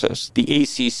conferences, the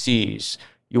ACCs.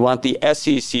 You want the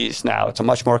SECs now. It's a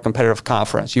much more competitive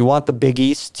conference. You want the Big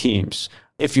East teams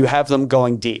if you have them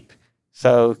going deep.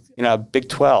 So, Big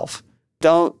 12.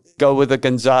 Don't go with the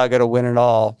Gonzaga to win it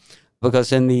all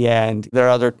because in the end, there are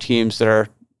other teams that are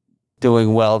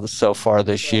doing well so far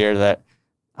this year that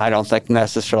I don't think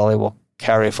necessarily will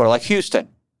carry forward. Like Houston,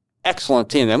 excellent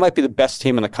team. They might be the best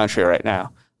team in the country right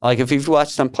now. Like if you've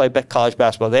watched them play college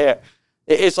basketball,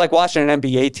 it's like watching an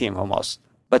NBA team almost.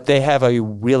 But they have a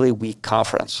really weak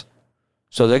conference.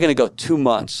 So they're going to go 2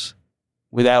 months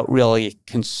without really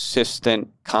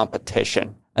consistent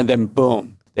competition. And then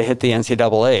boom, they hit the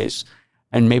NCAAs.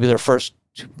 And maybe their first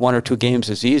 1 or 2 games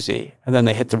is easy. And then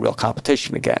they hit the real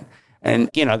competition again. And,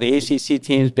 the ACC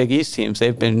teams, Big East teams,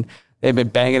 they've been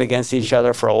banging against each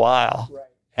other for a while. Right.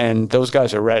 And those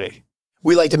guys are ready.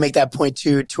 We like to make that point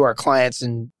too to our clients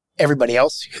and everybody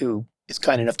else who is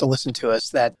kind enough to listen to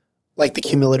us that like the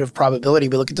cumulative probability,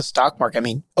 we look at the stock market. I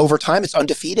mean, over time, it's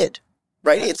undefeated,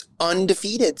 right? It's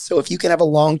undefeated. So if you can have a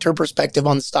long-term perspective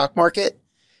on the stock market,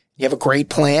 you have a great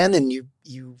plan and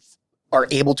you are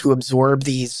able to absorb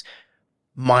these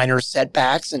minor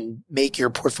setbacks and make your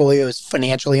portfolio as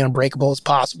financially unbreakable as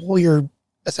possible, you're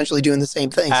essentially doing the same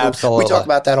thing. Absolutely. So we talk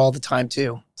about that all the time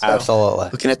too. So absolutely.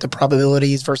 Looking at the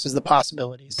probabilities versus the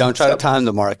possibilities. Don't try to time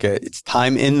the market. It's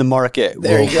time in the market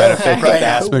there will benefit the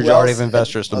vast majority of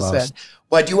investors the most. Said.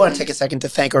 Well, I do want to take a second to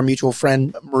thank our mutual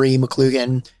friend, Marie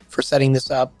McClugan, for setting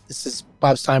this up. This is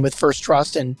Bob's Time with First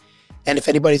Trust. And if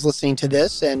anybody's listening to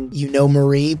this and you know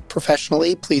Marie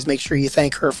professionally, please make sure you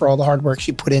thank her for all the hard work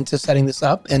she put into setting this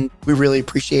up. And we really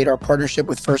appreciate our partnership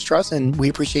with First Trust. And we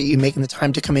appreciate you making the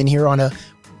time to come in here on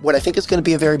what I think is going to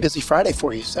be a very busy Friday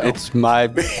for you. So it's my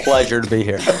pleasure to be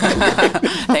here.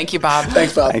 Thank you, Bob.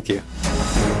 Thanks, Bob. Thank you.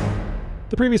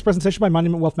 The previous presentation by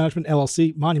Monument Wealth Management,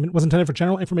 LLC, Monument, was intended for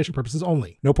general information purposes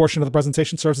only. No portion of the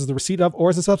presentation serves as the receipt of or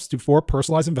as a substitute for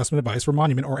personalized investment advice for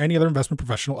Monument or any other investment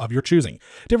professional of your choosing.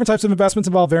 Different types of investments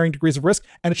involve varying degrees of risk,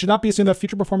 and it should not be assumed that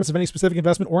future performance of any specific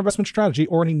investment or investment strategy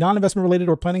or any non-investment related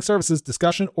or planning services,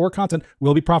 discussion, or content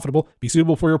will be profitable, be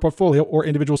suitable for your portfolio or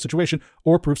individual situation,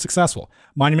 or prove successful.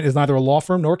 Monument is neither a law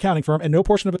firm nor accounting firm, and no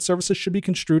portion of its services should be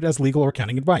construed as legal or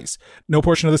accounting advice. No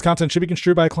portion of this content should be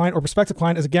construed by a client or prospective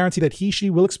client as a guarantee that she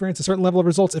will experience a certain level of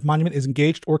results if Monument is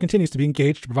engaged or continues to be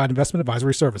engaged to provide investment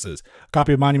advisory services. A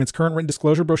copy of Monument's current written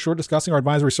disclosure brochure discussing our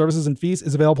advisory services and fees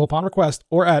is available upon request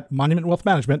or at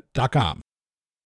monumentwealthmanagement.com.